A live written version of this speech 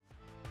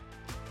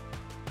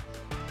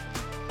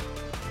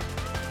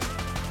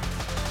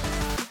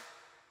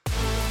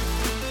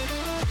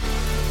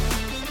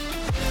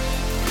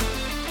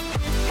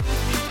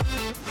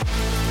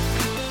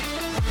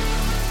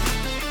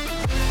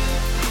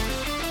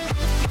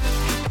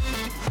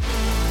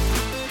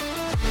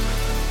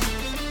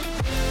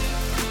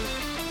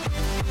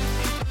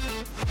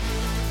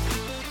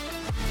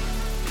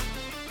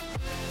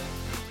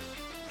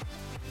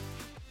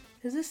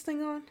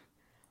thing on?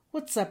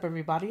 What's up,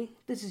 everybody?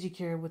 This is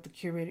Juke with the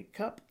Curated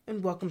Cup,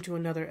 and welcome to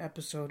another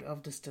episode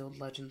of Distilled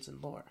Legends and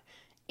Lore,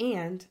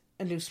 and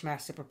a new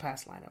Smash Sip or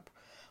Pass lineup.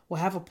 We'll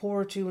have a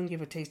pour or two and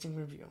give a tasting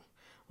review.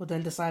 We'll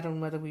then decide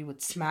on whether we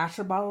would smash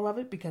a bottle of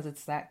it because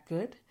it's that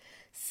good,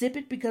 sip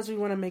it because we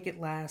want to make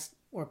it last,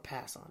 or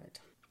pass on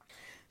it.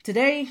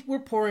 Today, we're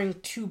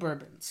pouring two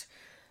bourbons.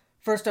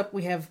 First up,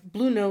 we have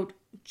Blue Note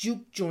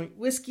Juke Joint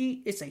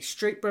Whiskey. It's a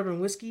straight bourbon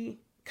whiskey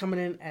coming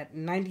in at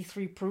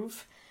 93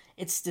 proof.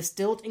 It's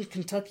distilled in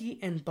Kentucky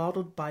and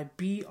bottled by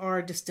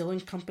BR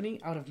Distilling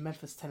Company out of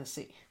Memphis,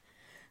 Tennessee.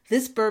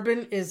 This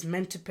bourbon is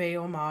meant to pay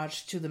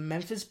homage to the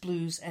Memphis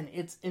blues and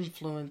its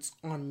influence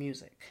on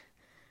music.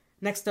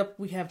 Next up,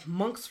 we have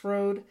Monk's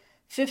Road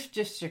 5th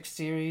District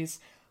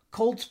Series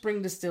Cold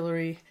Spring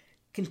Distillery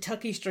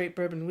Kentucky Straight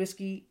Bourbon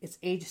Whiskey. It's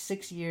aged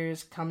 6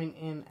 years, coming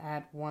in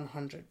at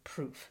 100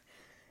 proof.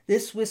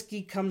 This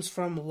whiskey comes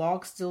from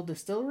Log Still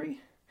Distillery.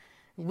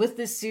 With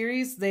this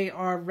series, they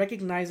are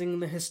recognizing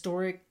the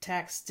historic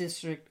tax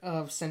district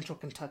of Central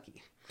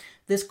Kentucky.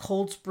 This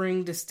Cold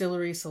Spring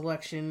Distillery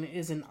selection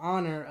is in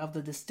honor of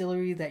the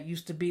distillery that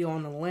used to be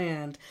on the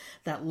land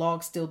that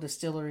Log Still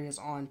Distillery is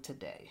on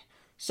today.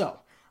 So,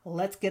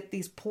 let's get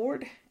these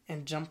poured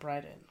and jump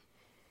right in.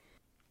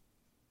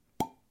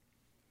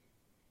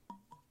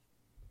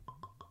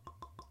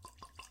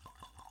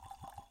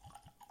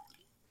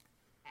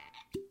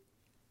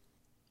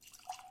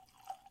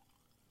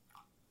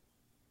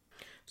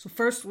 So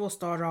first, we'll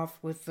start off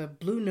with the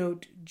Blue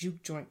Note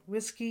Juke Joint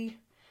Whiskey.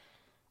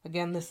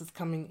 Again, this is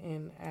coming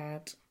in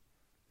at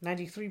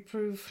 93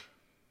 proof.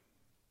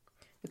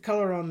 The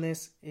color on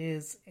this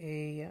is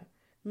a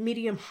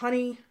medium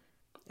honey,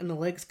 and the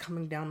legs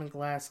coming down the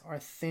glass are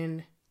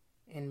thin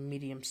and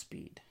medium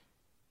speed.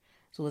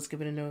 So let's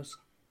give it a nose.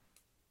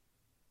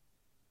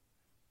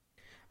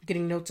 I'm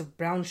getting notes of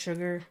brown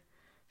sugar,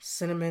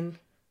 cinnamon,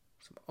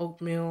 some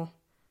oatmeal,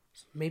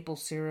 some maple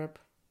syrup.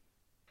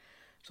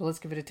 So let's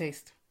give it a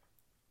taste.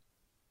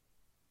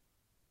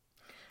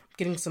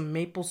 Getting some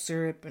maple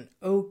syrup and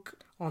oak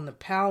on the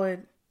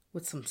palate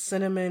with some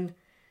cinnamon.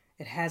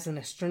 It has an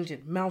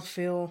astringent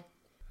mouthfeel.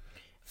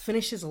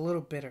 Finishes a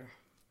little bitter.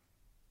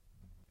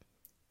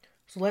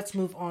 So let's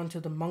move on to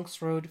the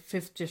Monk's Road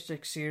 5th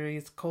District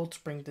Series Cold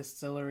Spring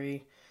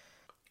Distillery.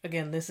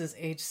 Again, this is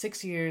aged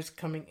 6 years,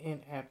 coming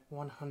in at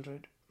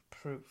 100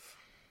 proof.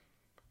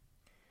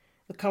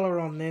 The color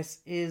on this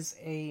is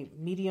a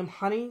medium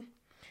honey,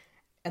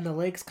 and the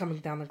legs coming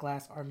down the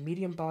glass are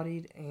medium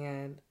bodied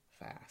and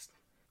fast.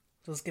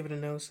 So let's give it a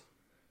nose.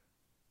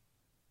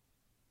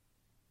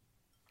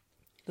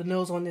 The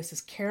nose on this is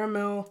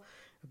caramel,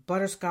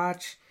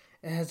 butterscotch.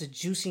 It has a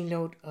juicy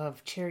note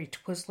of cherry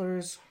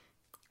Twizzlers,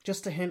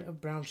 just a hint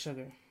of brown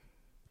sugar.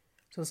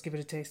 So let's give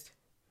it a taste.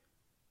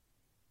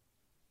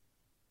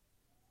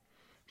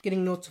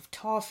 Getting notes of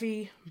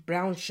toffee,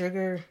 brown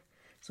sugar,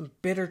 some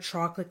bitter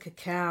chocolate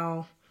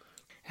cacao.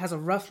 It has a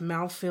rough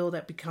mouthfeel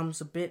that becomes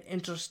a bit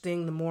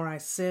interesting the more I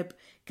sip.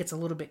 It gets a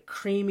little bit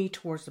creamy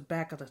towards the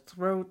back of the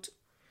throat.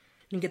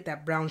 And get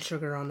that brown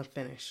sugar on the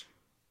finish.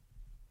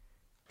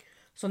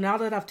 So now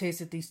that I've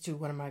tasted these two,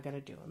 what am I going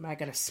to do? Am I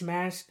going to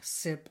smash,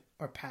 sip,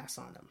 or pass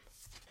on them?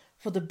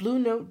 For the Blue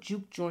Note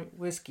Juke Joint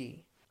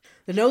Whiskey,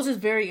 the nose is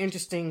very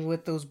interesting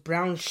with those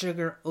brown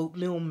sugar,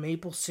 oatmeal,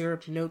 maple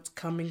syrup notes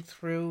coming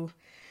through.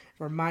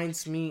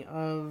 Reminds me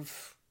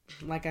of,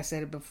 like I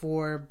said it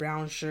before,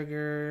 brown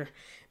sugar,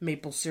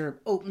 maple syrup,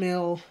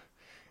 oatmeal.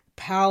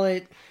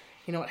 Palate,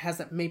 it has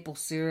that maple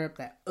syrup,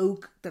 that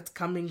oak that's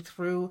coming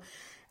through.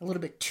 A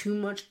little bit too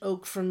much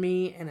oak for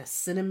me, and a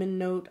cinnamon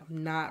note.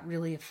 I'm not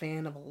really a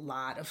fan of a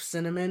lot of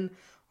cinnamon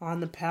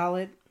on the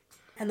palate.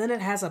 And then it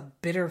has a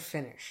bitter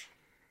finish.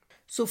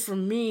 So for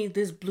me,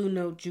 this Blue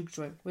Note Juke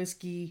Joint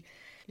Whiskey,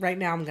 right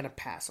now I'm going to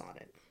pass on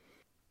it.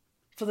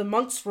 For the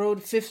Monk's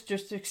Road 5th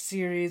District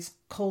Series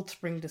Cold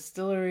Spring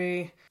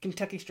Distillery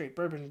Kentucky Straight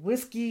Bourbon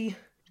Whiskey,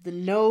 the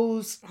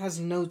nose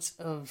has notes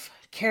of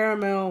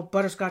caramel,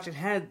 butterscotch. It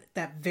had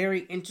that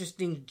very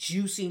interesting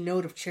juicy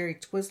note of cherry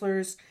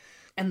Twizzlers.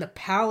 And the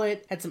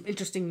palate had some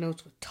interesting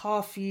notes with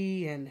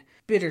toffee and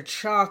bitter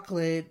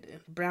chocolate and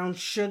brown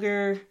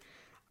sugar.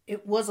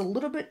 It was a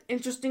little bit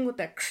interesting with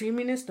that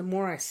creaminess the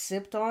more I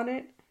sipped on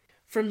it.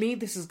 For me,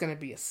 this is going to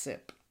be a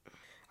sip.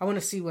 I want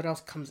to see what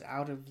else comes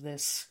out of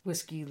this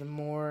whiskey the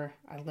more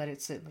I let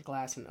it sit in the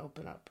glass and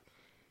open up.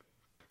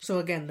 So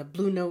again, the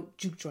Blue Note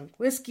Juke Joint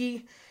Whiskey,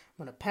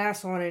 I'm going to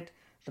pass on it.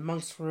 The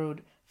Monk's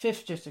Road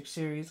 5th District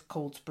Series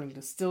Cold Spring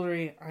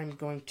Distillery, I'm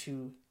going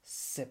to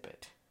sip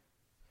it.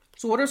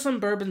 So what are some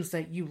bourbons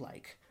that you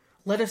like?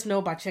 Let us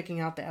know by checking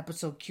out the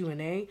episode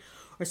Q&A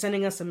or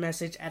sending us a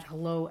message at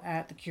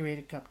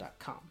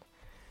hello@thecuratedcup.com.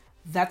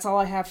 That's all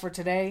I have for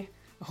today.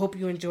 I hope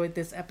you enjoyed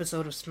this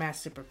episode of Smash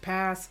Sip or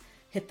Pass.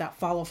 Hit that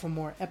follow for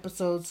more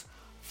episodes.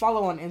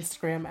 Follow on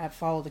Instagram at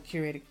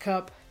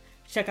 @followthecuratedcup.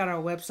 Check out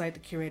our website,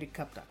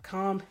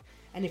 thecuratedcup.com.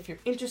 And if you're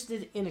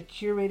interested in a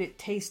curated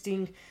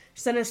tasting,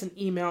 send us an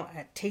email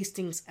at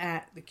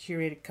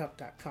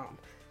tastings@thecuratedcup.com.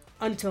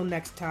 Until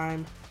next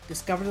time,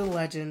 discover the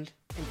legend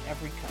in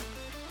every cup.